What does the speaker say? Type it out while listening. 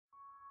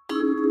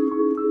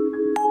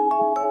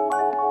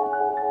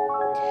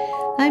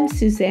I'm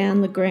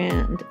Suzanne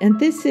LaGrande, and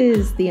this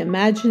is The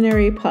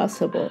Imaginary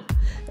Possible,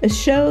 a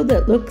show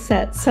that looks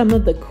at some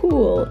of the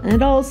cool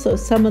and also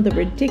some of the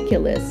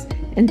ridiculous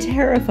and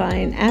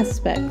terrifying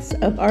aspects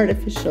of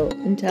artificial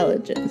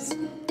intelligence.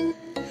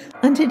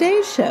 On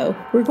today's show,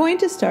 we're going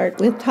to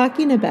start with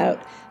talking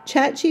about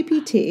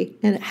ChatGPT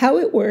and how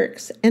it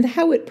works and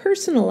how it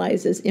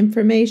personalizes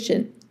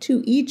information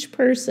to each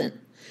person,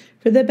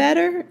 for the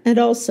better and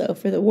also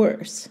for the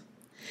worse.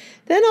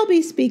 Then I'll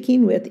be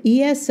speaking with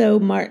E.S.O.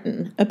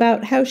 Martin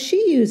about how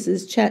she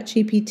uses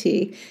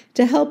ChatGPT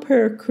to help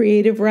her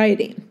creative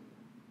writing.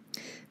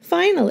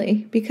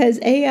 Finally, because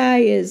AI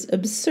is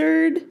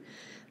absurd,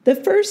 the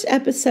first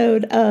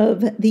episode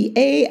of the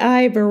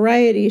AI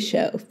variety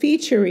show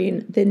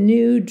featuring the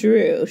new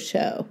Drew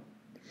show.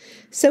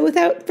 So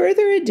without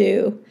further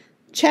ado,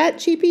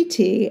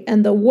 ChatGPT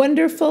and the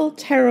wonderful,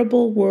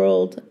 terrible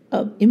world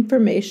of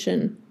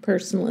information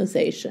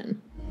personalization.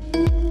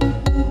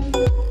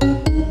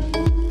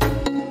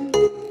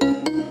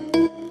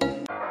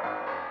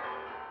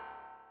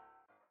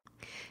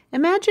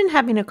 Imagine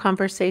having a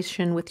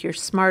conversation with your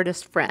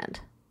smartest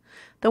friend,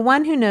 the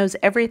one who knows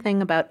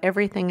everything about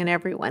everything and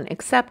everyone,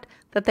 except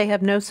that they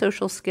have no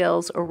social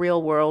skills or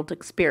real-world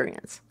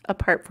experience,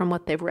 apart from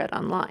what they've read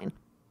online.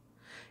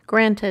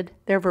 Granted,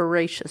 they're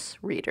voracious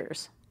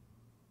readers.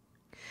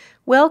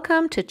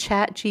 Welcome to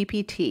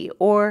ChatGPT,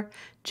 or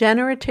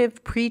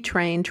Generative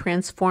Pre-trained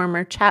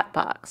Transformer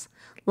Chatbox,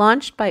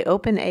 launched by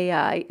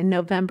OpenAI in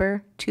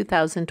November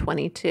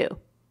 2022.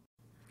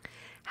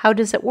 How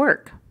does it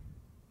work?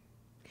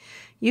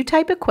 You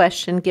type a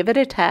question, give it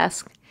a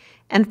task,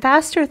 and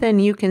faster than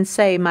you can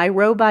say, "My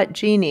robot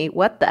genie,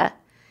 what the?"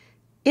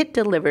 it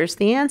delivers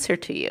the answer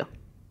to you.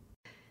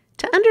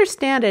 To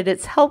understand it,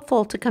 it's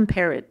helpful to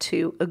compare it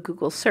to a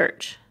Google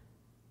search.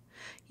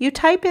 You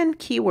type in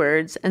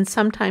keywords and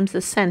sometimes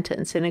a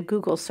sentence in a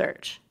Google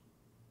search.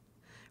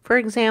 For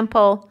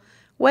example,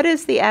 what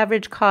is the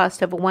average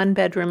cost of a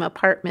one-bedroom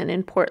apartment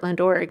in Portland,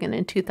 Oregon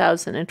in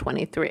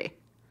 2023?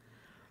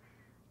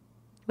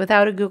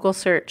 Without a Google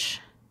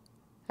search,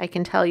 I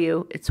can tell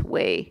you it's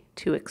way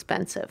too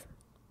expensive.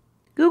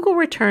 Google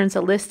returns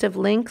a list of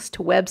links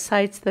to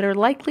websites that are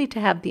likely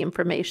to have the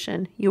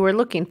information you are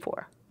looking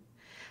for.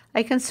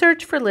 I can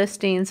search for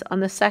listings on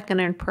the second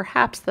and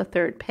perhaps the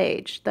third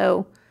page,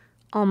 though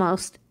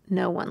almost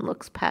no one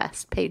looks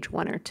past page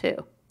 1 or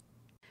 2.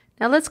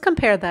 Now let's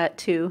compare that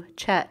to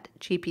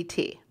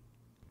ChatGPT.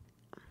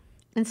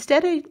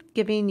 Instead of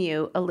giving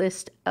you a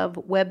list of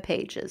web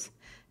pages,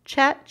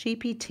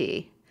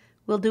 ChatGPT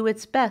will do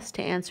its best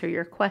to answer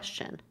your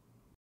question.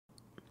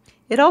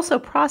 It also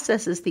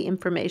processes the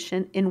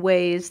information in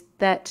ways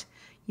that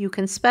you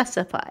can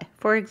specify.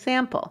 For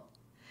example,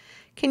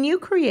 can you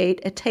create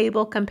a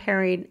table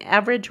comparing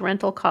average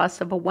rental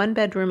costs of a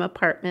one-bedroom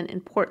apartment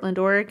in Portland,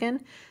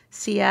 Oregon,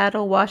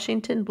 Seattle,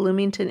 Washington,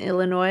 Bloomington,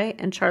 Illinois,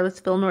 and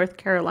Charlottesville, North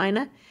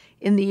Carolina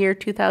in the year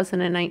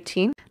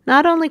 2019?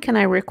 Not only can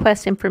I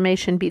request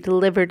information be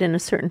delivered in a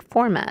certain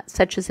format,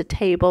 such as a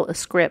table, a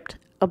script,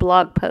 a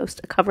blog post,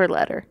 a cover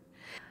letter,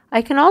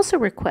 I can also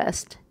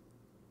request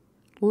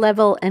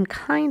level and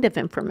kind of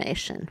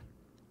information.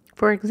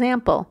 For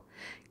example,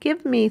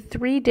 give me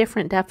 3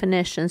 different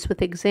definitions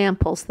with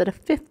examples that a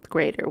 5th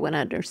grader would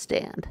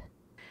understand.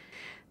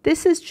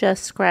 This is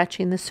just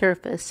scratching the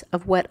surface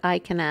of what I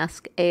can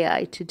ask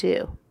AI to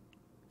do.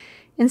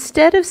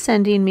 Instead of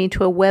sending me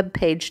to a web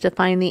page to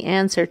find the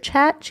answer,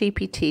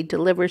 ChatGPT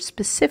delivers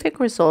specific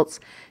results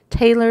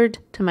tailored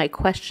to my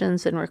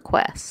questions and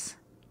requests.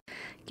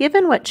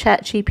 Given what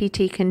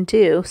ChatGPT can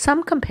do,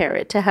 some compare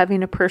it to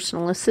having a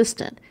personal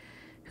assistant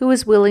who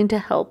is willing to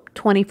help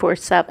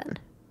 24/7.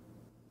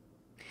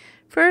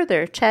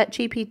 Further,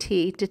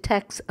 ChatGPT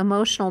detects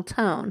emotional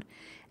tone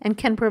and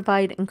can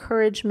provide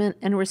encouragement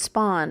and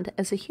respond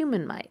as a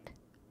human might.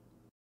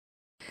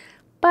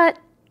 But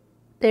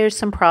there's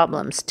some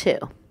problems too.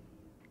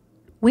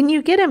 When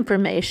you get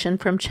information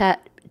from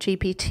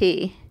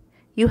ChatGPT,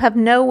 you have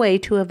no way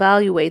to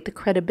evaluate the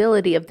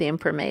credibility of the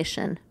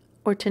information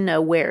or to know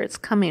where it's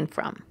coming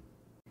from.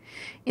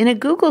 In a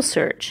Google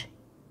search,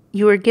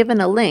 you are given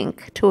a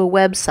link to a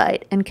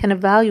website and can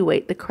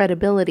evaluate the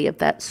credibility of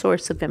that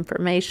source of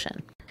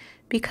information.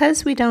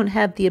 Because we don't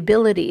have the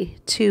ability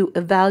to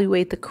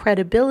evaluate the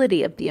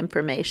credibility of the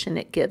information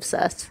it gives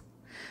us,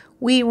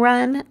 we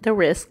run the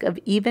risk of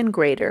even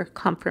greater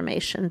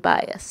confirmation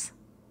bias.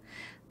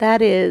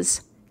 That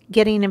is,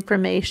 getting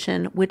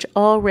information which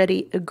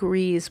already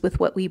agrees with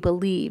what we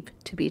believe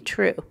to be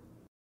true.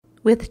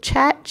 With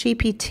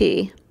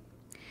ChatGPT,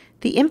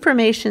 the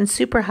information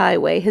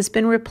superhighway has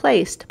been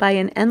replaced by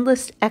an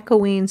endless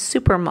echoing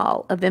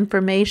supermall of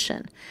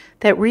information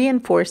that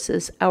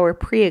reinforces our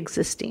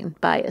pre-existing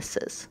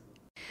biases.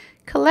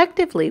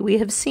 Collectively, we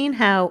have seen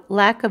how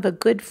lack of a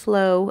good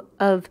flow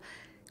of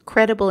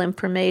credible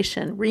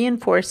information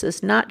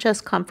reinforces not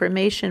just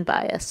confirmation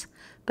bias,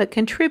 but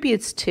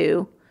contributes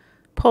to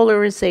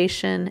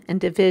polarization and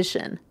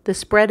division, the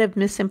spread of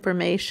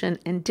misinformation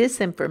and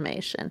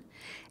disinformation,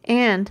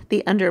 and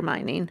the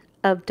undermining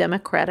of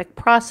democratic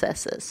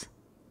processes.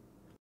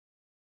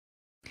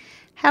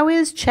 How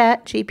is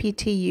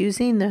ChatGPT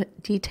using the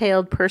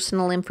detailed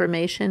personal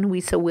information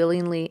we so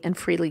willingly and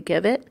freely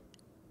give it?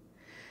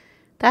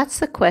 That's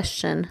the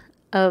question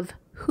of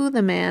who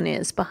the man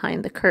is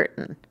behind the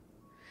curtain.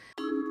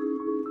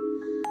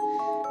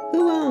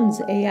 Who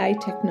owns AI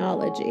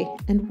technology,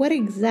 and what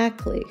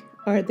exactly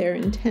are their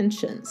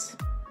intentions?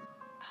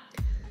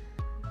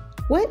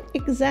 What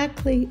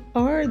exactly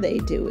are they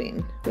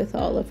doing with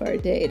all of our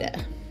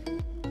data?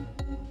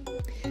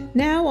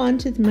 Now on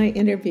to my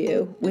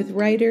interview with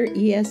writer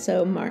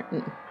E.S.O.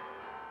 Martin.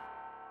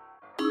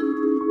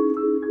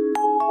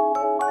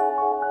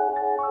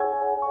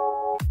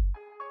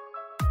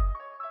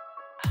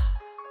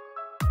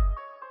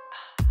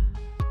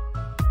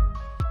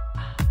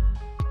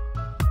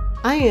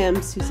 I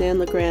am Suzanne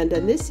LaGrande,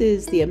 and this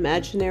is The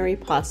Imaginary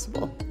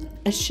Possible,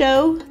 a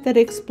show that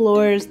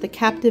explores the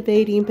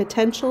captivating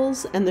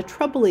potentials and the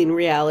troubling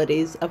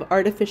realities of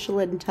artificial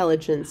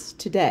intelligence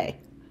today.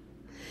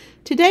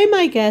 Today,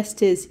 my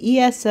guest is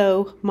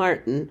E.S.O.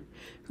 Martin,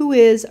 who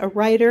is a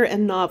writer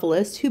and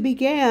novelist who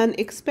began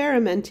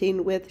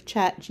experimenting with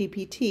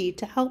ChatGPT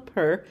to help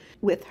her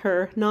with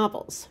her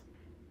novels.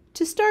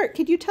 To start,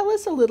 could you tell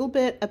us a little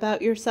bit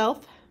about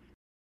yourself?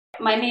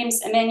 My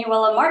name's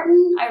Emanuella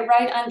Martin. I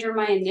write under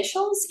my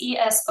initials,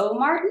 E.S.O.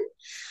 Martin.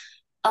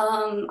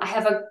 I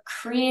have a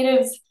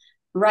creative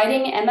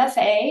writing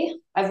MFA.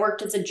 I've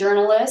worked as a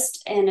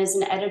journalist and as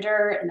an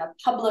editor and a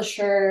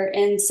publisher.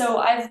 And so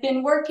I've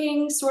been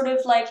working sort of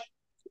like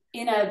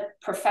in a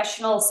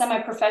professional,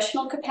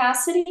 semi-professional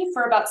capacity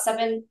for about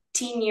 17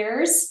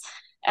 years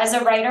as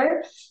a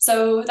writer.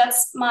 So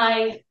that's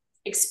my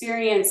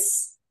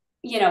experience,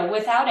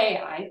 without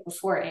AI,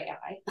 before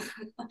AI.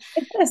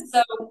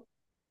 So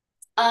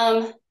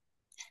um,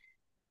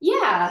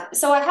 yeah,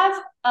 so I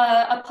have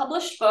a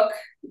published book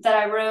that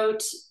I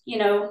wrote,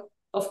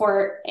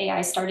 before AI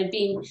started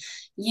being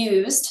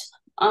used.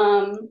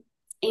 And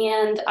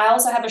I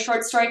also have a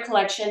short story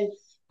collection,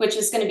 which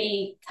is going to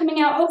be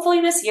coming out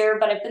hopefully this year.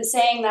 But I've been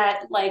saying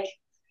that,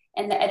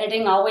 and the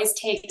editing always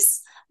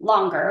takes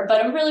longer,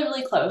 but I'm really,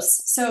 really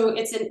close. So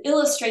it's an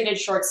illustrated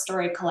short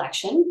story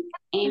collection.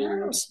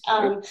 And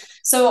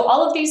so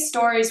all of these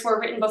stories were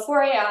written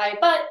before AI,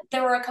 but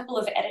there were a couple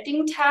of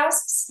editing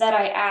tasks that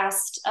I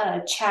asked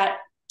Chat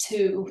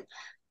to,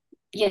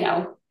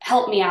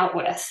 help me out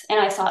with. And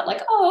I thought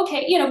like, oh,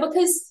 okay,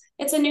 because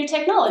it's a new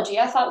technology.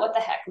 I thought, what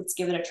the heck, let's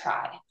give it a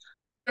try.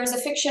 There was a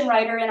fiction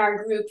writer in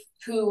our group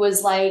who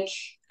was like,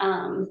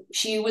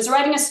 she was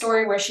writing a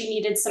story where she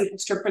needed some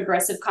extra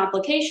progressive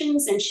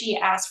complications, and she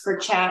asked for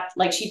Chat,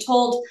 like she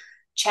told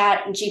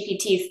Chat and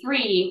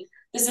GPT-3,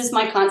 this is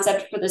my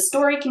concept for the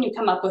story. Can you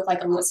come up with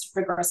like a list of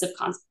progressive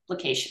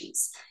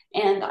complications?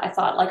 And I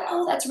thought like,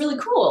 oh, that's really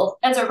cool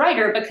as a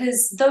writer,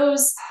 because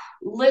those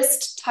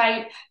list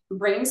type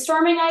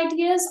brainstorming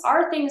ideas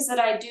are things that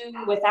I do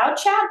without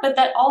Chat, but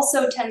that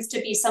also tends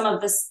to be some of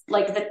this,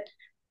 like the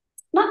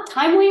not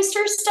time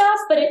waster stuff,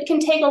 but it can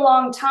take a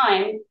long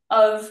time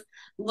of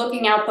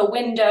looking out the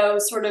window,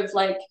 sort of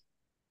like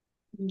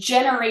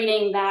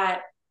generating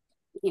that,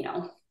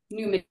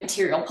 new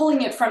material,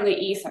 pulling it from the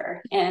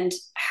ether, and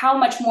how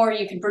much more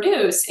you can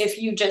produce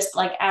if you just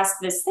like ask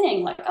this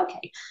thing, like,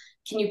 okay,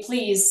 can you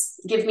please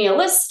give me a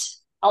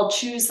list? I'll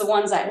choose the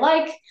ones I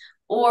like,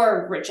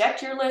 or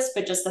reject your list,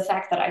 but just the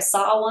fact that I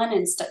saw one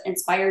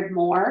inspired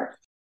more.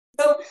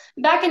 So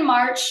back in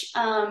March,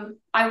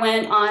 I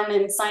went on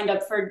and signed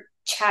up for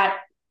Chat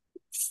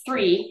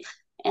 3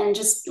 and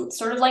just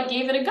sort of like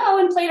gave it a go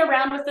and played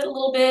around with it a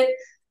little bit.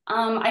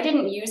 I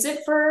didn't use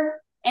it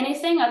for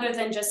anything other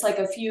than just like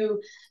a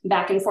few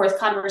back and forth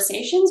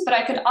conversations, but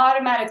I could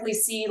automatically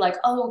see like,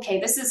 oh, okay,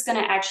 this is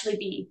going to actually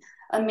be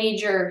a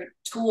major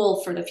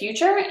tool for the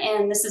future.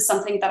 And this is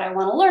something that I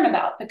want to learn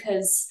about,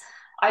 because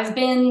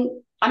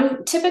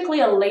I'm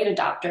typically a late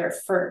adopter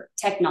for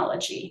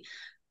technology,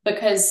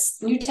 because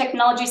new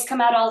technologies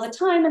come out all the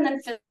time and then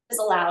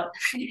fizzle out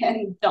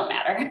and don't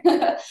matter.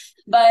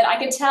 But I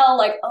could tell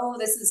like, oh,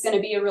 this is going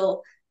to be a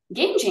real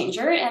game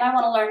changer, and I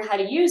want to learn how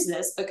to use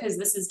this, because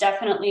this is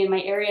definitely in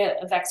my area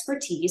of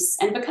expertise.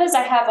 And because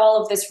I have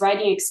all of this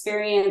writing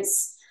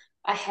experience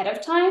ahead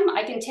of time,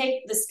 I can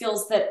take the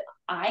skills that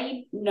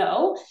I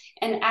know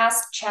and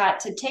ask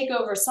Chat to take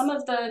over some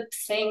of the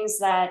things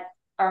that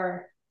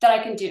I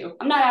can do.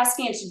 I'm not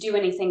asking it to do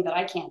anything that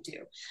I can't do,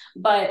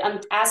 but I'm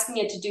asking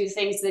it to do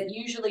things that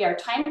usually are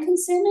time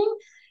consuming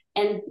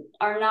and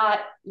are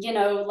not,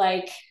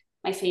 like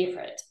my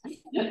favorite,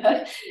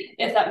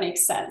 if that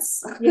makes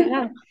sense.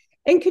 Yeah.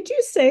 And could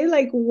you say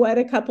like what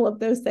a couple of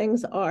those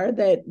things are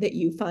that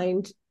you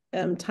find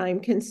time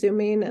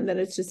consuming and that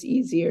it's just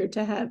easier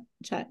to have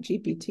Chat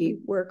GPT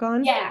work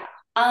on? Yeah.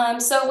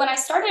 So when I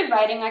started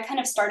writing, I kind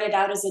of started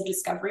out as a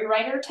discovery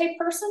writer type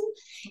person.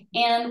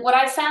 And what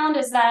I found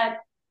is that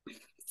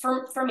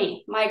for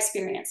me, my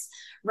experience,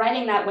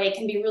 writing that way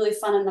can be really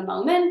fun in the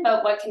moment.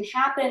 But what can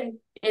happen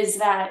is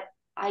that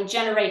I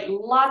generate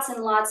lots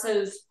and lots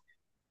of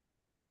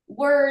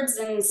words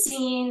and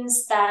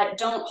scenes that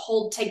don't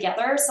hold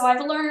together. So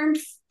I've learned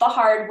the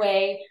hard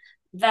way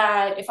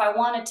that if I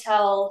want to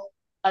tell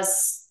a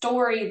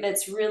story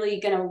that's really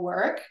going to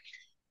work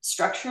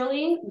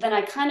structurally, then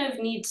I kind of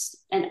need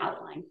an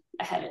outline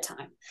ahead of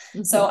time.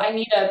 Mm-hmm. So I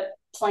need a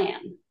plan.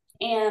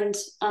 And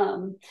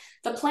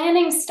the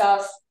planning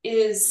stuff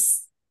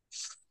is,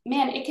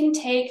 man, it can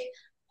take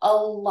a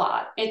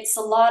lot. It's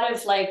a lot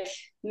of like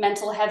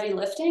mental heavy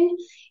lifting.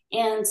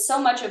 And so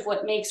much of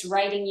what makes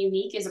writing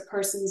unique is a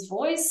person's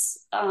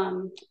voice,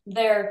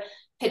 their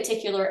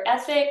particular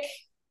ethic.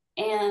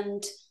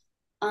 And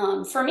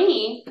for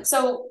me,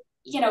 so,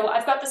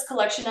 I've got this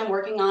collection I'm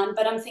working on,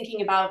 but I'm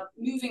thinking about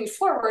moving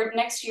forward.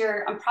 Next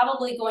year, I'm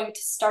probably going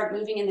to start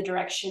moving in the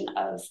direction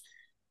of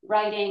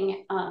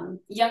writing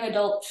young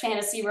adult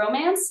fantasy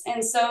romance.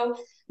 And so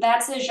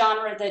that's a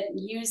genre that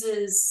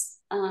uses,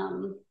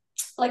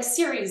 like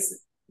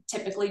series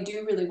typically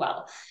do really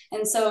well.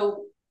 And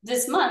so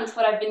this month,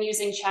 what I've been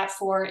using chat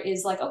for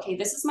is like, okay,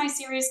 this is my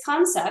series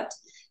concept.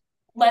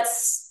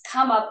 Let's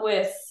come up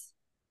with,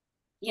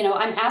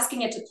 I'm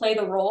asking it to play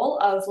the role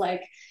of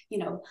like,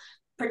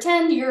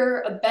 pretend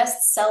you're a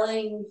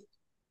best-selling,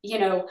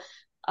 young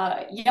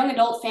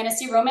adult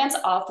fantasy romance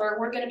author.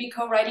 We're going to be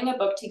co-writing a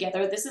book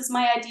together. This is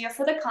my idea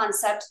for the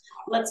concept.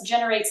 Let's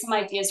generate some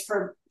ideas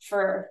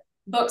for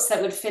books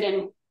that would fit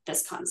in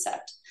this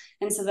concept.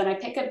 And so then I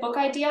pick a book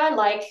idea I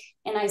like,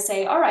 and I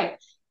say, all right,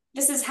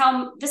 this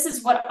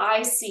is what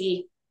I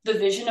see the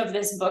vision of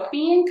this book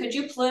being. Could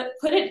you put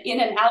it in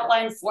an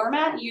outline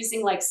format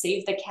using like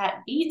Save the Cat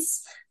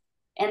Beats?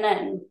 And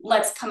then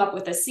let's come up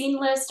with a scene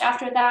list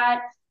after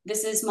that.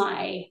 This is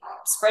my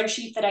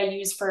spreadsheet that I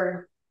use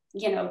for,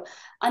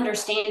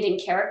 understanding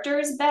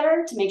characters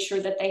better, to make sure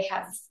that they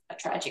have a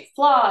tragic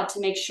flaw, to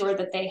make sure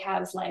that they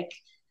have like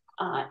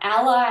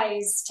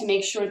allies, to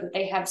make sure that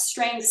they have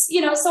strengths,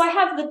 so I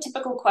have the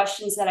typical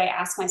questions that I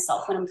ask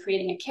myself when I'm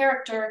creating a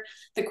character,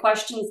 the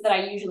questions that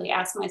I usually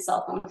ask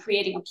myself when I'm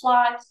creating a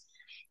plot.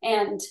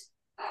 And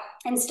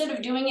instead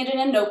of doing it in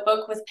a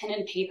notebook with pen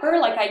and paper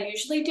like I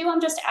usually do,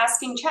 I'm just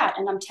asking chat,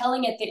 and I'm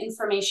telling it the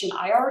information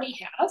I already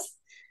have,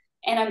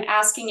 and I'm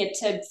asking it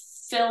to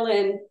fill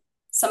in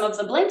some of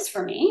the blanks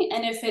for me.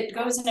 And if it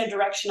goes in a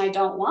direction I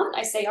don't want,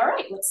 I say, all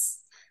right, let's,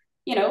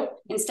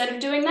 instead of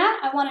doing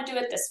that, I want to do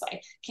it this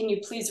way. Can you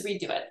please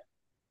redo it?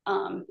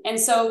 And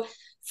so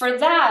for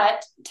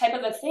that type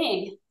of a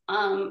thing,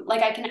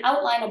 like I can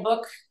outline a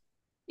book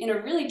in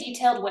a really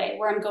detailed way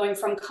where I'm going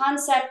from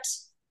concept,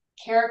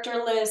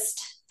 character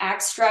list,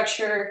 act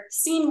structure,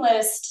 scene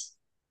list.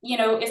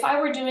 If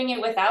I were doing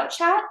it without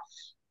chat,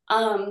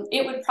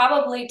 it would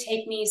probably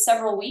take me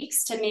several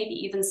weeks to maybe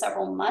even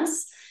several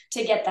months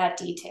to get that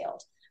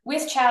detailed.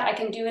 With chat, I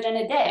can do it in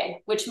a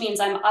day, which means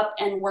I'm up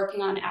and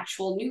working on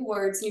actual new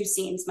words, new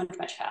scenes much,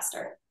 much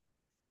faster.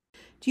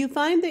 Do you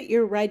find that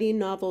you're writing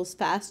novels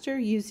faster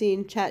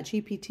using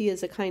ChatGPT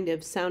as a kind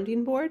of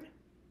sounding board?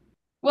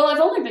 Well,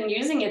 I've only been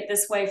using it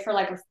this way for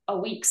like a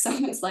week, so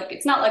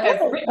it's not like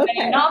I've written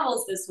many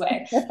novels this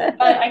way,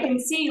 but I can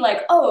see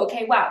like, oh,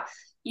 okay, wow,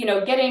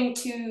 getting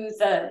to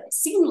the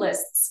scene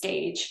list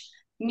stage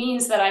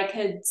means that I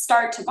could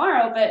start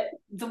tomorrow, but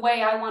the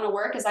way I want to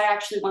work is I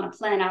actually want to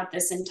plan out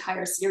this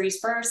entire series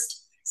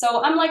first.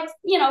 So I'm like,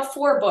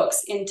 4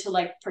 books into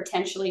like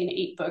potentially an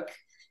 8-book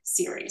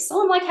series.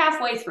 So I'm like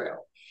halfway through.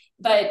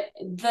 But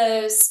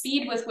the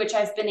speed with which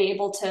I've been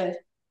able to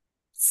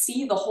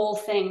see the whole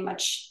thing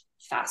much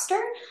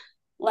faster,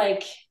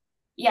 like,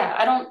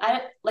 yeah,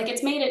 I like,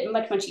 it's made it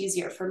much, much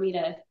easier for me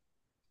to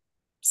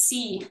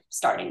see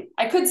starting.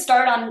 I could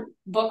start on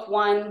book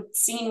 1,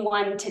 scene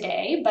 1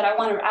 today, but I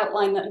want to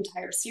outline the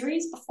entire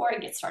series before I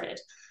get started,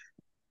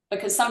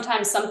 because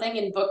sometimes something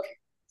in book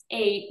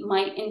 8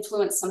 might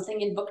influence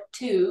something in book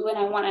 2, and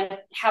I want to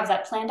have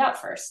that planned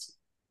out first.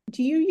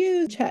 Do you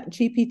use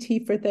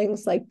ChatGPT for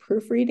things like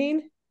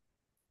proofreading?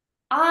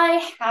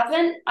 I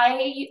haven't.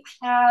 I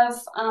have,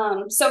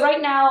 so right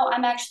now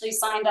I'm actually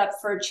signed up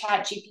for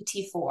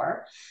ChatGPT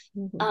 4,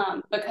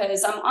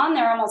 because I'm on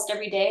there almost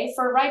every day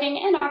for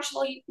writing and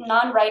actually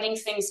non-writing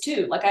things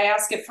too. Like I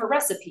ask it for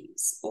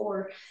recipes,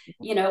 or,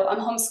 I'm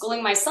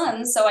homeschooling my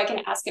son, so I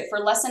can ask it for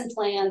lesson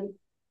plan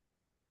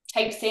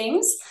type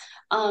things.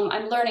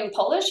 I'm learning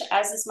Polish,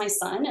 as is my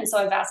son, and so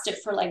I've asked it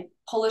for like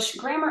Polish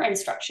grammar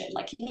instruction.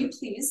 Like, can you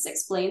please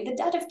explain the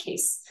dative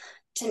case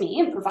to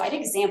me and provide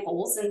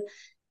examples? And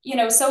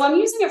so I'm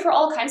using it for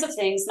all kinds of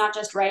things, not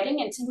just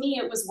writing. And to me,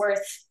 it was worth,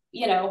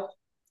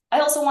 I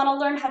also want to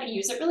learn how to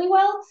use it really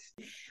well.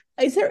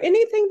 Is there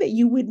anything that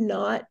you would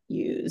not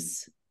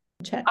use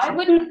ChatGPT? I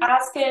wouldn't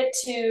ask it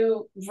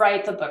to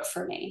write the book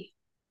for me.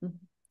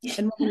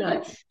 And why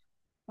not?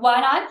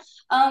 Why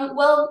not?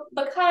 Well,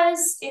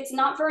 because it's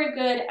not very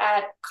good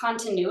at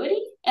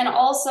continuity. And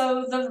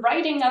also the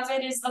writing of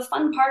it is the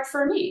fun part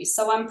for me.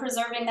 So I'm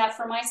preserving that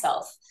for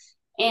myself.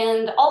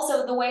 And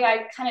also the way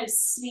I kind of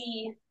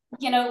see,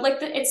 like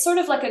it's sort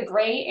of like a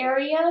gray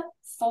area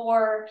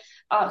for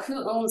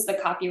who owns the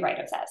copyright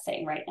of that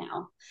thing right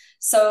now.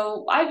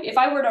 So if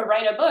I were to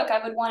write a book,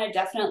 I would want to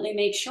definitely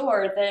make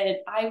sure that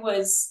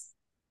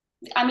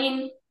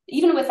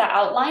even with the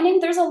outlining,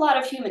 there's a lot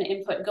of human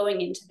input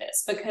going into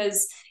this,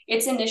 because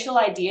its initial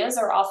ideas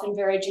are often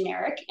very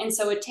generic. And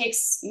so it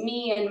takes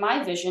me and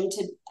my vision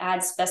to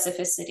add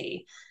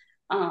specificity.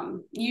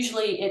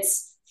 Usually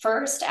its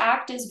first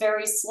act is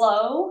very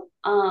slow.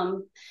 I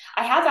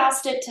have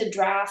asked it to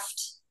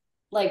draft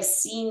like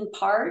scene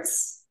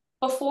parts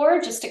before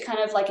just to kind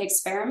of like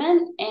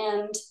experiment.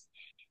 And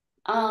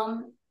I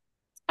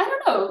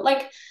don't know,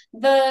 like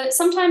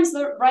sometimes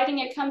the writing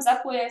it comes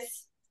up with,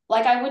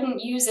 like I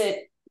wouldn't use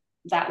it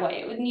that way.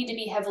 It would need to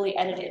be heavily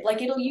edited.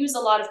 Like it'll use a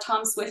lot of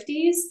Tom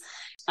Swifties.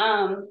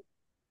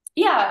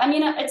 Yeah, I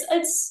mean,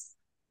 it's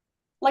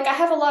like I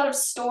have a lot of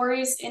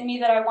stories in me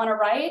that I want to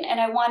write, and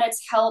I want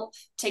its help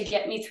to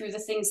get me through the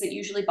things that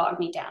usually bog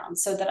me down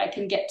so that I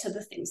can get to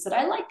the things that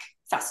I like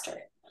faster.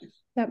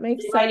 That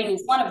makes sense. Writing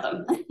is one of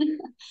them.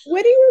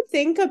 What do you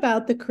think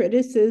about the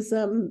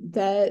criticism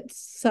that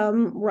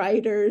some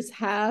writers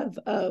have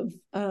of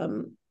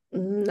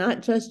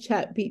not just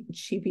Chat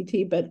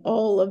GPT, but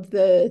all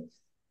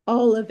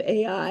of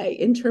AI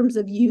in terms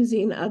of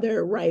using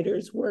other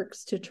writers'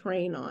 works to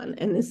train on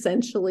and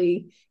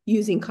essentially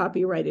using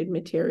copyrighted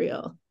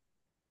material?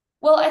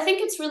 Well, I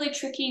think it's really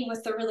tricky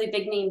with the really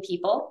big name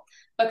people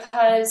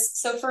because,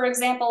 so for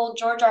example,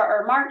 George R.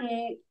 R.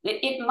 Martin,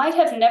 it might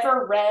have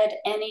never read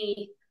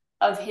any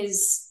of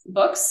his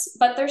books,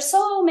 but there's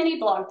so many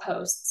blog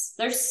posts,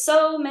 there's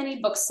so many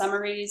book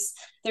summaries,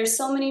 there's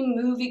so many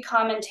movie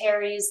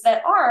commentaries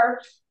that are,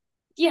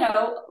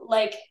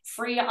 like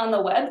free on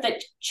the web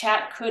that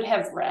Chat could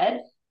have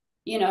read,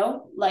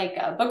 like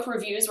book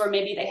reviews where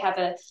maybe they have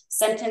a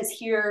sentence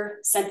here,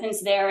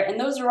 sentence there, and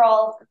those are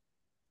all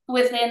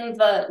within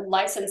the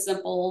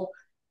licensable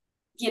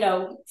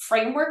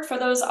framework for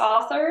those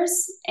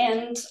authors.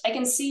 And I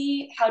can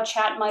see how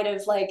Chat might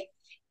have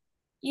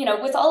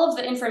with all of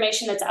the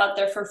information that's out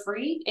there for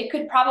free, it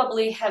could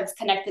probably have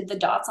connected the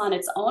dots on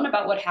its own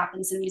about what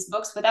happens in these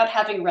books without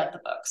having read the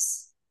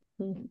books.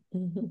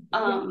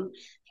 Mm-hmm.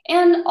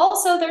 And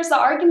also there's the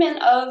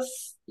argument of,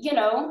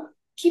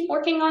 keep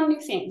working on new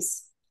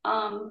things.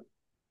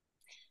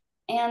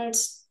 And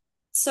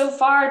so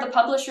far the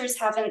publishers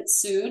haven't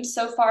sued.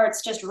 So far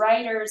it's just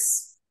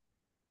writers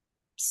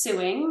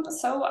suing.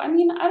 So, I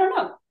mean, I don't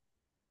know.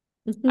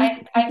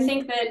 Mm-hmm. I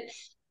think that,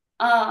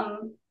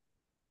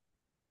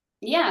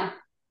 yeah,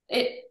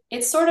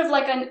 it's sort of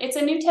like it's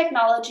a new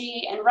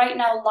technology, and right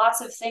now lots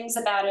of things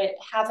about it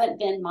haven't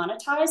been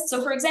monetized.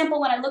 So for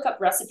example, when I look up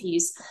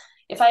recipes,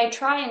 if I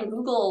try and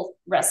Google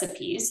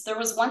recipes, there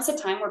was once a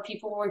time where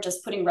people were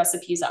just putting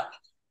recipes up.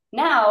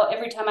 Now,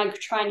 every time I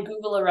try and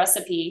Google a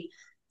recipe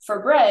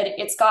for bread,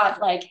 it's got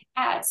like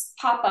ads,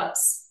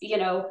 pop-ups,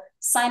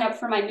 sign up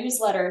for my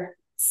newsletter,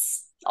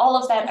 all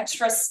of that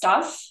extra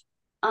stuff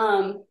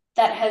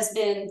that has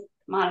been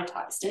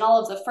monetized. And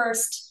all of the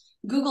first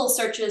Google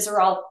searches are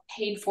all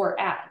paid for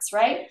ads,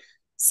 right?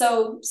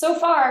 So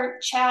far,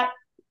 Chat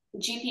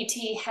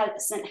GPT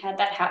hasn't had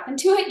that happen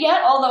to it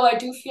yet, although I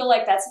do feel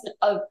like that's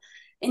an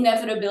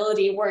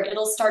inevitability where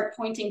it'll start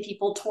pointing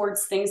people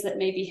towards things that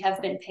maybe have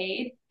been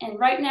paid. And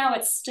right now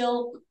it's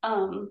still,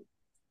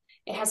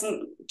 it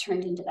hasn't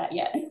turned into that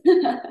yet.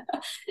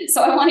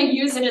 So I want to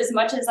use it as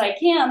much as I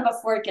can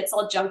before it gets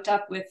all junked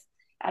up with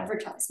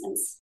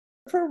advertisements.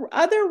 For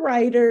other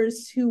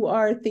writers who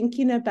are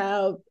thinking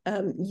about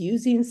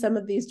using some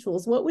of these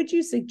tools, what would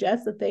you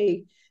suggest that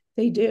they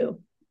do?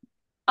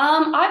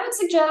 I would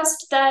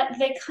suggest that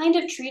they kind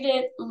of treat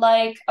it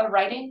like a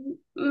writing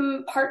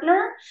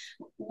partner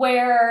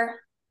or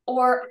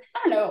I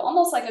don't know,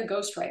 almost like a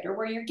ghostwriter,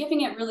 where you're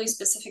giving it really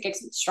specific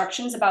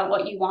instructions about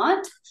what you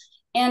want.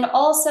 And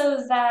also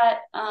that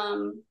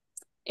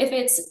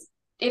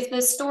if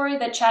the story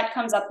that Chat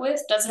comes up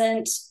with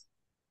doesn't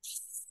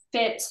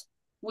fit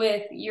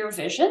with your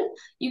vision,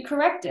 you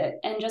correct it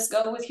and just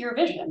go with your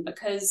vision,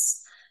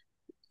 because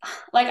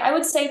like I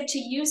would say to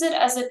use it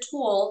as a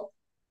tool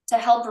to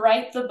help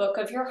write the book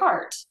of your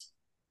heart,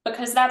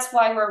 because that's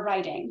why we're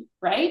writing,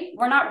 right?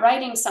 We're not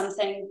writing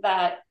something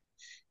that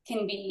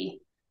can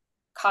be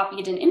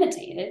copied and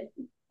imitated.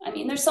 I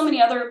mean, there's so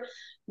many other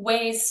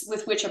ways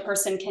with which a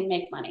person can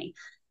make money,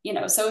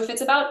 so if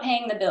it's about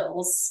paying the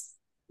bills,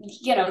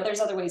 there's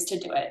other ways to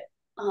do it.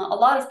 A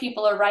lot of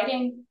people are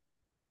writing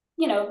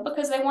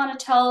because they want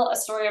to tell a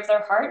story of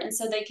their heart. And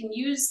so they can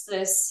use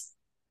this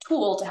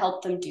tool to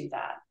help them do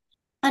that.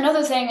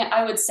 Another thing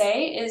I would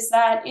say is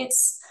that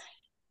it's,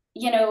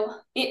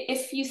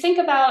 if you think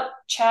about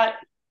Chat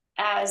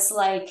as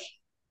like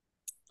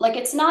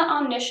it's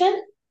not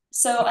omniscient.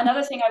 So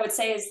another thing I would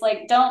say is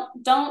like,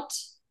 don't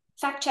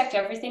fact check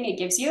everything it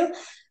gives you.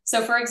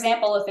 So for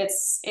example,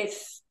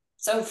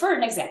 for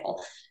an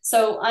example,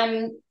 so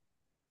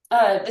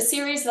the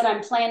series that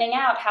I'm planning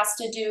out has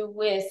to do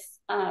with,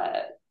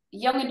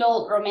 young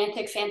adult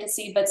romantic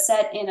fantasy, but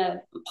set in a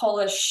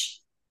Polish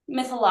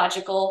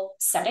mythological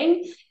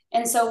setting.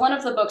 And so one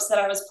of the books that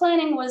I was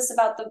planning was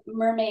about the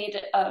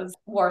Mermaid of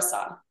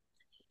Warsaw.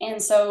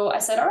 And so I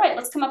said, all right,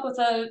 let's come up with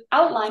an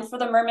outline for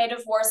the Mermaid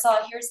of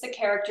Warsaw. Here's the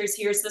characters,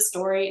 here's the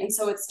story. And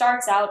so it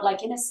starts out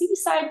like in a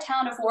seaside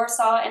town of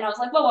Warsaw. And I was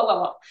like,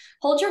 whoa,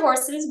 hold your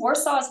horses.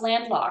 Warsaw is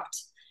landlocked.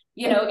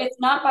 It's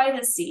not by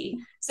the sea.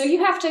 So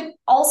you have to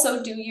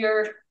also do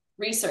your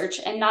research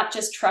and not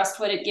just trust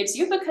what it gives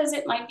you, because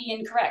it might be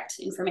incorrect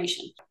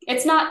information.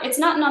 It's not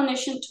an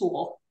omniscient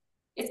tool.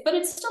 But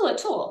it's still a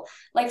tool.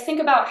 Like, think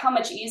about how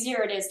much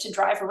easier it is to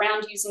drive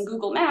around using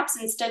Google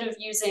Maps instead of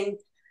using,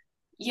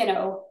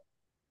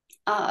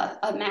 a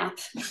map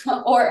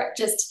or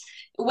just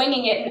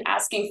winging it and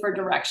asking for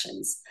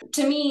directions.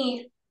 To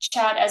me,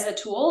 chat as a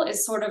tool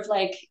is sort of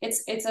like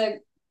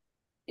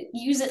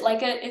use it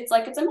like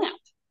it's a map.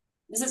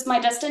 This is my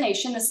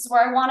destination. This is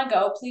where I want to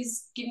go.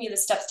 Please give me the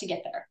steps to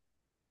get there.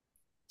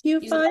 Do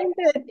you find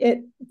that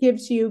it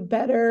gives you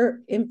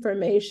better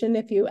information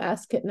if you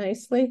ask it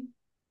nicely?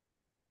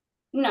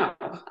 No,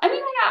 I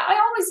mean, I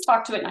always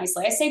talk to it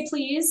nicely. I say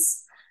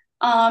please.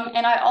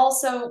 And I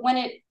also,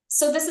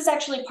 so this is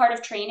actually part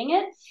of training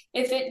it.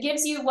 If it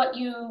gives you what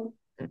you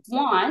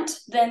want,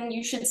 then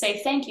you should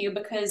say thank you,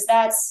 because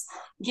that's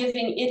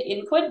giving it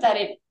input that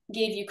it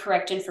gave you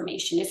correct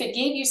information. If it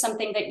gave you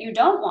something that you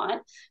don't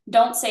want,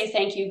 don't say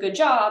thank you, good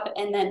job,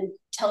 and then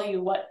tell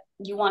you what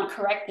you want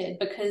corrected,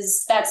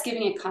 because that's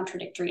giving it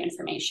contradictory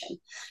information.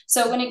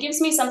 So when it gives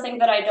me something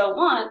that I don't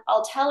want,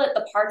 I'll tell it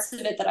the parts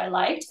of it that I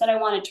liked, that I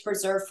wanted to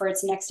preserve for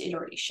its next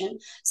iteration.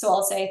 So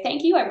I'll say,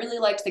 thank you, I really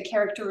liked the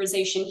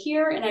characterization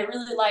here, and I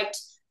really liked,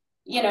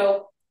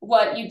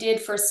 what you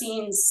did for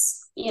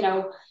scenes,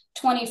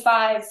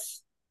 25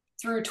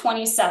 through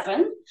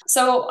 27.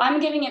 So I'm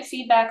giving it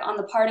feedback on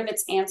the part of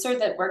its answer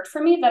that worked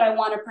for me that I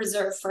want to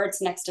preserve for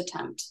its next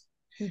attempt.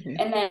 Mm-hmm.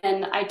 And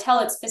then I tell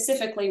it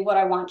specifically what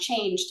I want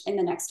changed in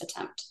the next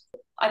attempt.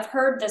 I've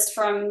heard this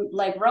from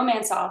like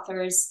romance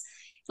authors.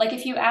 Like,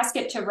 if you ask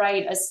it to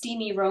write a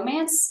steamy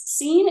romance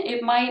scene,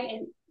 it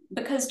might,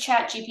 because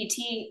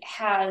ChatGPT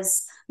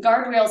has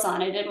guardrails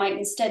on it, it might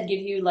instead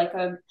give you like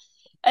a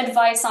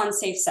advice on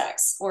safe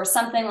sex or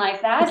something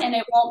like that, and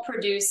it won't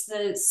produce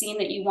the scene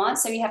that you want.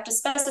 So you have to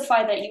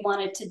specify that you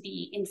want it to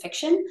be in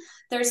fiction.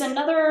 There's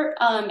another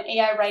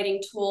AI writing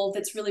tool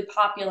that's really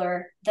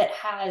popular that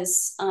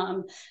has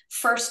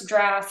first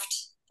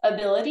draft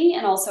ability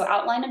and also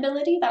outline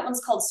ability. That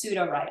one's called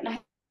Pseudo-Write, and I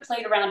haven't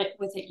played around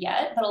with it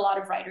yet, but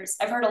I've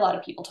heard a lot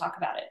of people talk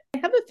about it. I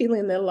have a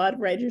feeling that a lot of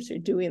writers are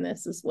doing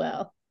this as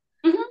well.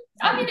 Mm-hmm.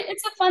 I mean,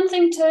 it's a fun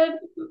thing to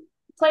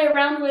play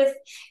around with.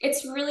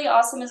 It's really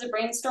awesome as a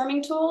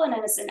brainstorming tool and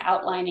as an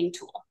outlining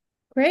tool.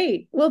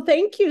 Great. Well,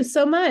 thank you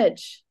so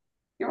much.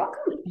 You're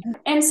welcome.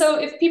 And so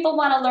if people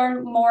want to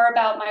learn more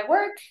about my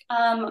work,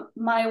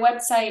 my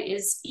website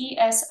is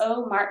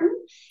E.S.O Martin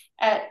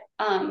at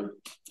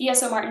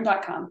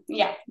ESOMartin.com.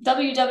 Yeah,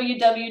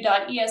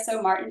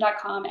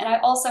 www.esomartin.com. And I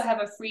also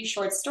have a free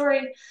short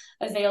story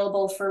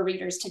available for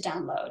readers to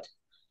download.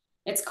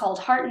 It's called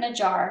Heart in a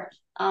Jar.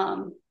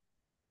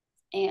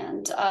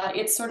 And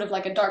it's sort of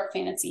like a dark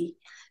fantasy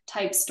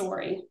type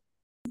story.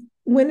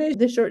 When is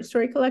the short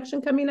story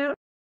collection coming out?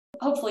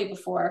 Hopefully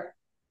before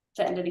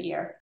the end of the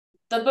year.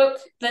 The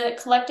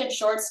collected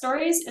short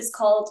stories is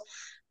called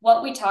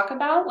What We Talk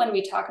About When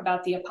We Talk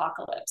About the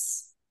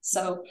Apocalypse.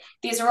 So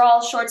these are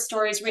all short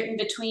stories written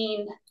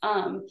between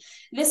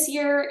this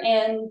year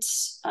and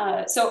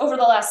so over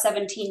the last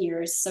 17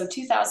 years, so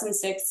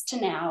 2006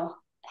 to now,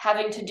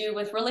 having to do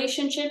with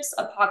relationships,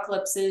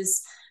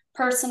 apocalypses,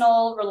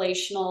 personal,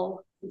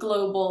 relational,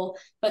 global,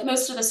 but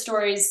most of the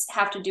stories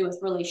have to do with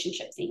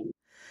relationship themes.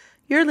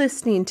 You're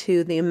listening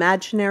to The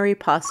Imaginary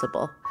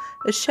Possible,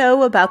 a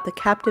show about the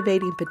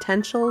captivating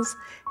potentials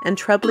and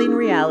troubling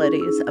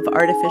realities of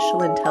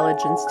artificial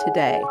intelligence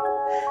today.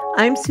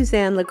 I'm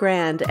Suzanne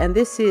LaGrande, and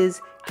this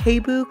is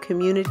KBOO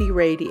Community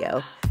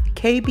Radio,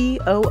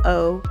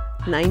 KBOO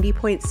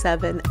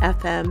 90.7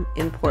 FM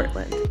in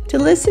Portland. To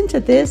listen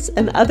to this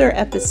and other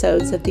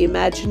episodes of The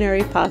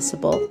Imaginary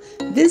Possible,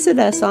 visit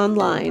us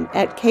online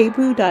at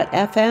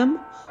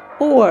kboo.fm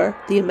or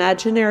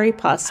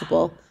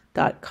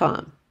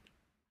theimaginarypossible.com.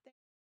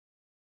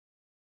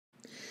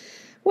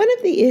 One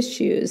of the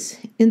issues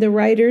in the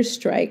writers'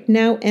 strike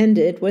now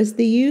ended was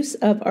the use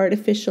of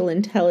artificial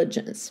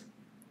intelligence.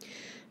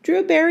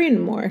 Drew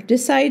Barrymore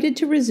decided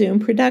to resume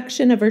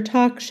production of her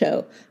talk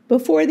show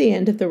before the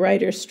end of the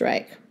writers'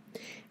 strike,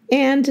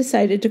 and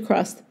decided to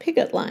cross the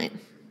picket line.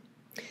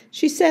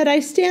 She said, "I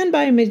stand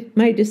by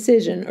my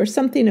decision," or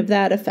something of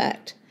that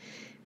effect.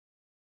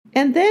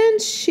 And then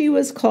she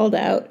was called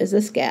out as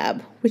a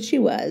scab, which she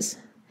was,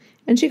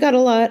 and she got a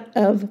lot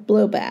of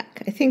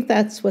blowback. I think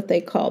that's what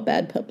they call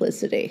bad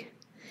publicity.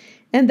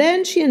 And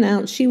then she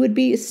announced she would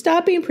be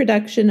stopping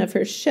production of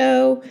her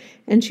show,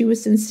 and she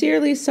was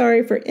sincerely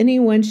sorry for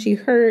anyone she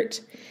hurt.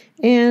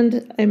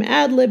 And I'm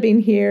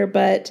ad-libbing here,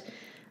 but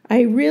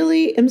I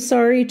really am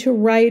sorry to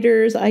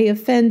writers I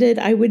offended.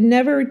 I would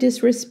never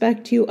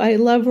disrespect you. I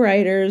love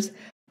writers.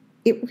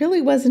 It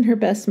really wasn't her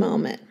best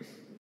moment.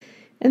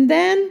 And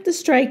then the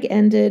strike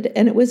ended,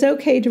 and it was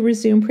okay to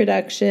resume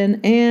production,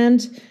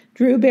 and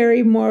Drew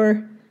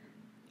Barrymore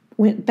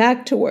went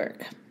back to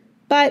work.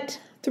 But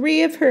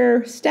 3 of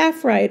her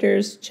staff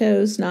writers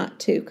chose not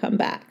to come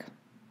back.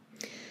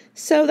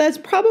 So that's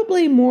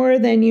probably more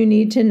than you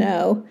need to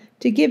know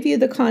to give you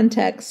the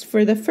context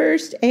for the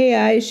first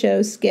AI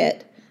show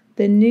skit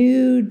The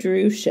new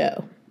Drew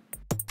Show.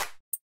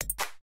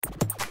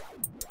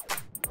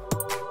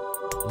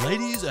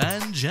 Ladies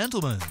and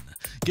gentlemen,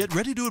 get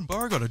ready to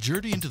embark on a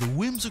journey into the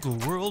whimsical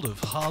world of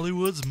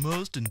Hollywood's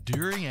most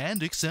enduring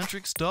and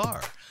eccentric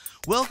star.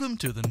 Welcome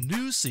to the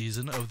new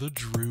season of The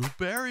Drew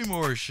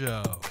Barrymore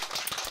Show,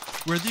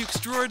 where the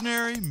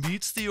extraordinary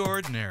meets the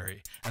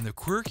ordinary and the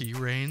quirky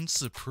reigns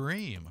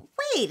supreme.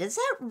 Wait, is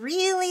that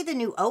really the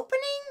new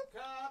opening?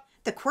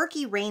 The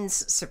quirky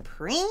reigns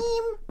supreme?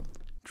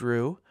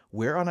 Drew,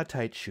 we're on a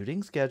tight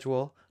shooting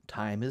schedule.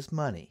 Time is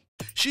money.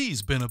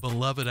 She's been a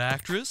beloved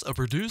actress, a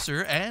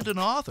producer, and an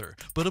author,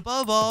 but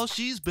above all,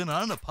 she's been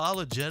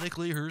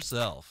unapologetically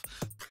herself.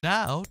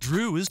 Now,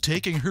 Drew is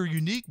taking her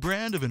unique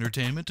brand of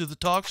entertainment to the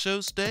talk show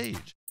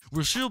stage,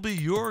 where she'll be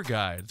your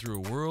guide through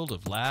a world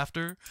of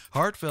laughter,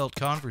 heartfelt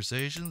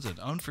conversations, and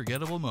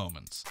unforgettable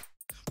moments.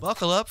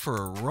 Buckle up for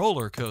a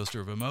roller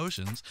coaster of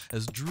emotions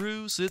as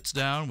Drew sits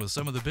down with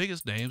some of the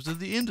biggest names in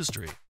the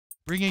industry,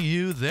 bringing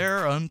you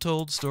their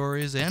untold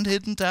stories and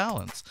hidden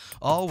talents,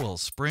 all while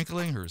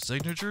sprinkling her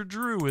signature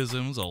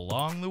Drewisms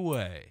along the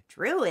way.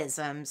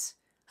 Drewisms?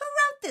 Who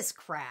wrote this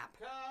crap?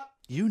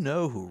 You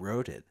know who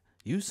wrote it.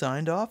 You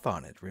signed off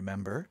on it,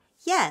 remember?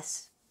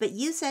 Yes, but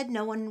you said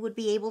no one would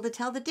be able to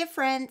tell the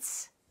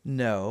difference.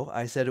 No,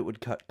 I said it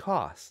would cut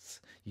costs.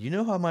 You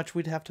know how much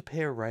we'd have to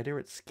pay a writer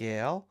at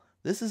scale?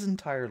 This is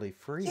entirely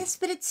free. Yes,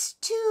 but it's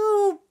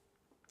too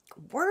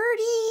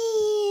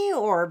wordy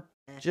or...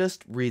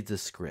 Just read the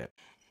script.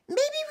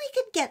 Maybe we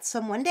could get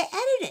someone to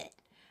edit it.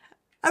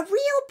 A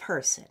real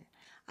person.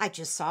 I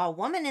just saw a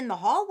woman in the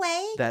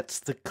hallway. That's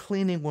the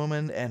cleaning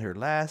woman, and her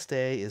last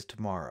day is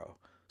tomorrow.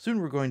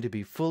 Soon we're going to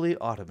be fully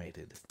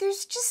automated.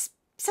 There's just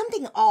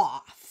something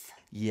off.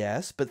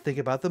 Yes, but think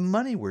about the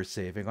money we're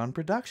saving on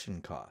production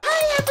costs.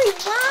 Hi,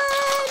 everyone!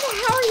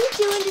 How are you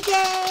doing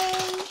today?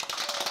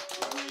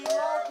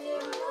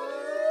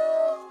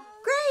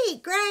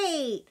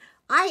 Great!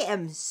 I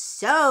am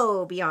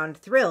so beyond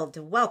thrilled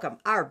to welcome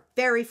our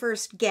very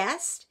first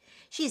guest.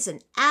 She's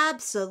an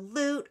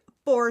absolute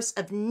force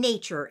of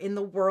nature in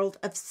the world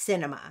of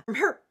cinema. From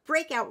her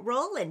breakout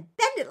role in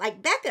Bend It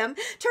Like Beckham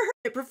to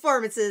her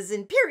performances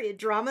in period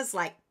dramas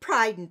like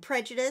Pride and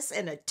Prejudice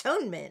and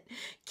Atonement,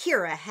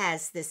 Kira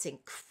has this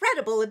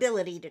incredible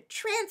ability to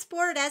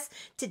transport us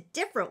to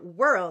different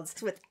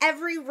worlds with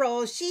every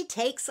role she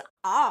takes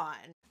on.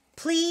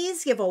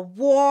 Please give a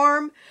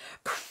warm,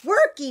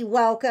 quirky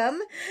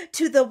welcome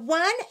to the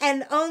one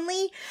and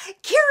only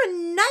Kira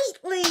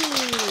Knightley.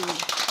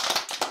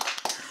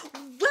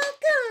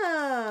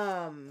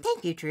 Welcome.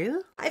 Thank you,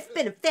 Drew. I've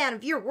been a fan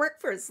of your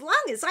work for as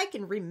long as I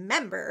can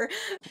remember.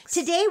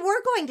 Today,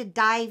 we're going to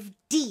dive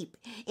deep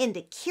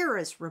into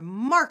Kira's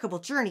remarkable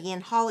journey in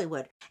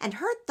Hollywood and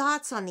her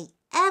thoughts on the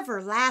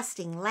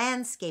everlasting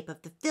landscape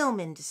of the film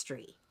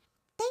industry.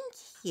 Thank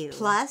you.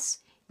 Plus,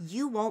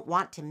 you won't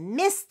want to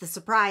miss the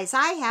surprise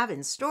I have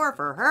in store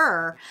for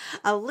her.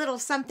 A little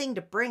something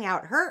to bring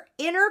out her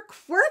inner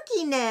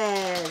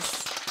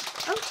quirkiness.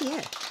 Oh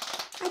dear,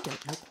 I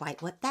don't know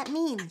quite what that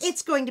means.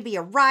 It's going to be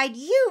a ride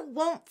you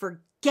won't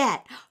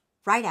forget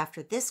right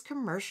after this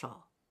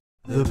commercial.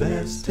 The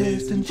best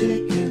tasting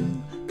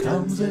chicken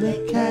comes in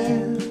a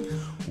can.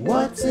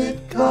 What's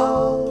it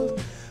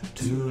called?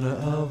 Tuna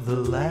of the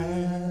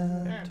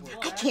land.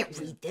 I can't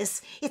read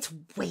this. It's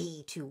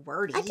way too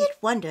wordy. I did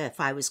wonder if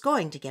I was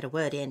going to get a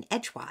word in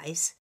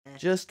edgewise.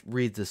 Just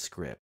read the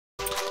script.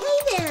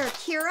 Hey there,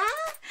 Kira.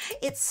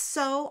 It's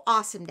so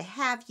awesome to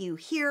have you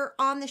here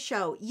on the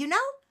show. You know,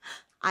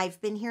 I've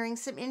been hearing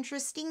some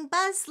interesting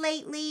buzz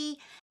lately.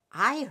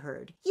 I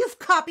heard you've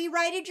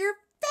copyrighted your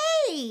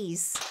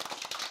face.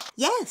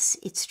 Yes,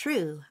 it's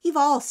true. You've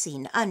all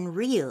seen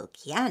Unreal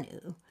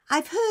Keanu.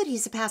 I've heard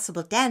he's a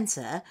passable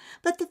dancer,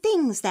 but the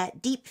things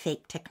that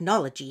deepfake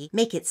technology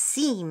make it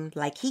seem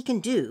like he can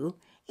do,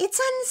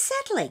 it's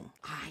unsettling.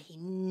 I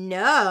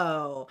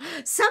know.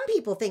 Some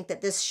people think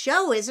that this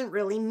show isn't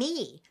really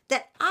me,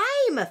 that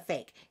I'm a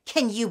fake.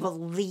 Can you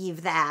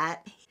believe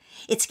that?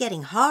 It's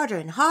getting harder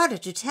and harder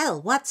to tell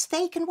what's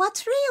fake and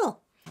what's real.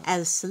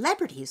 As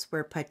celebrities,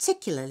 we're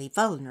particularly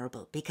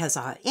vulnerable because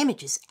our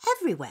image is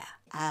everywhere.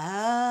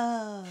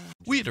 Oh.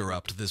 We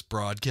interrupt this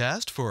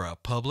broadcast for a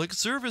public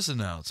service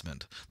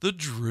announcement. The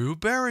Drew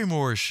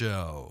Barrymore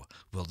Show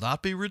will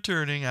not be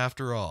returning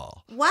after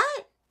all.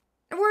 What?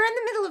 We're in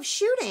the middle of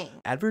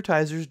shooting.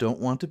 Advertisers don't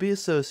want to be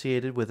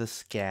associated with a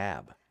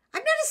scab.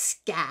 I'm not a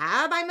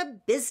scab. I'm a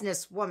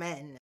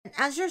businesswoman.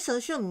 As your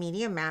social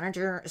media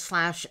manager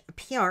 /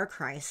 PR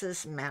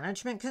crisis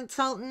management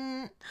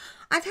consultant,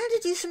 I've had to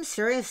do some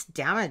serious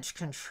damage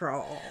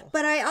control.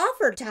 But I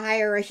offered to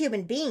hire a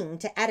human being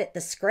to edit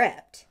the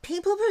script.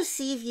 People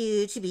perceive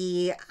you to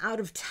be out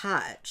of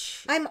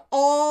touch. I'm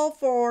all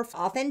for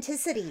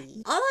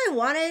authenticity. All I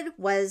wanted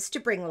was to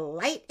bring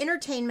light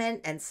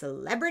entertainment and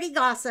celebrity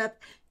gossip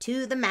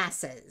to the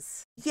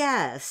masses.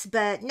 Yes,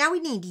 but now we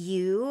need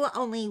you,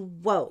 only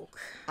woke.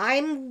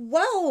 I'm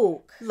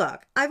woke.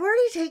 Look, I've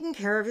already taken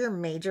care of your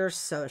major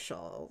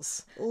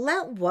socials.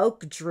 Let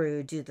woke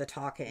Drew do the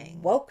talking.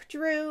 Woke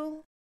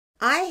Drew?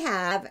 I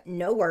have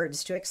no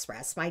words to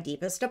express my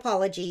deepest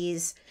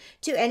apologies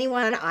to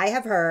anyone I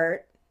have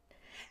hurt.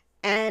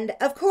 And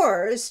of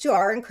course, to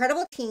our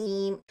incredible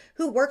team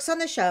who works on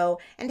the show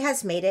and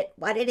has made it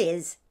what it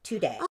is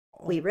today.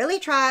 We really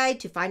tried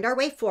to find our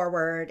way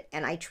forward,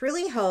 and I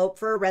truly hope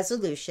for a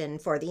resolution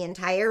for the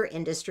entire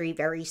industry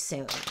very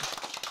soon.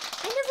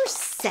 I never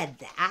said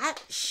that.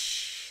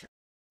 Shh.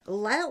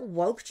 Let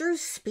Woke Drew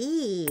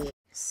speak.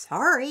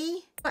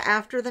 Sorry.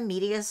 After the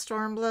media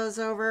storm blows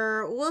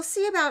over, we'll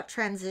see about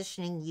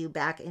transitioning you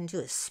back into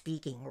a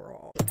speaking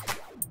role.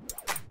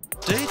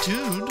 Stay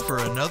tuned for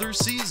another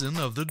season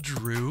of The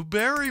Drew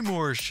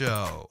Barrymore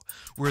Show,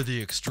 where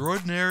the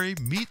extraordinary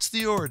meets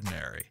the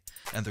ordinary,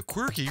 and the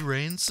quirky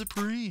reigns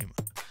supreme.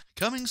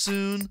 Coming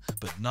soon,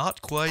 but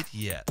not quite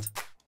yet.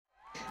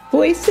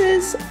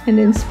 Voices and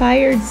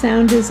inspired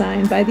sound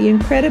design by the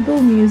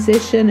incredible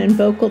musician and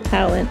vocal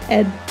talent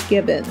Ed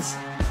Gibbons.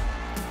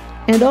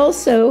 And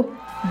also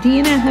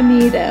Dina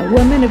Hamida,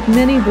 woman of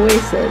many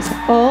voices,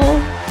 all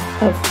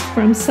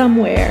from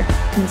somewhere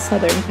in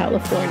Southern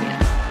California.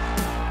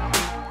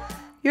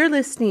 You're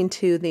listening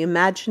to The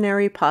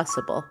Imaginary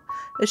Possible,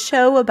 a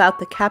show about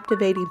the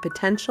captivating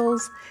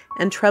potentials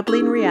and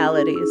troubling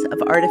realities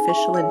of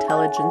artificial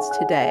intelligence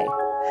today.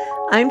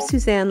 I'm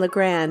Suzanne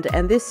LaGrande,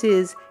 and this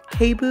is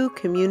KBOO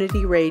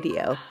Community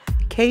Radio,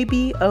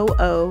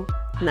 KBOO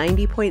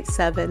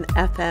 90.7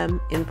 FM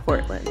in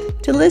Portland.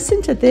 To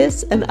listen to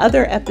this and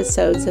other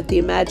episodes of The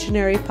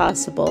Imaginary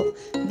Possible,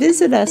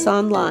 visit us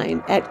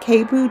online at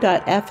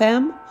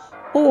kboo.fm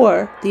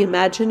or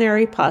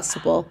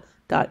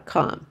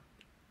theimaginarypossible.com.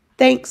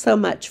 Thanks so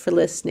much for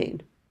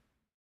listening.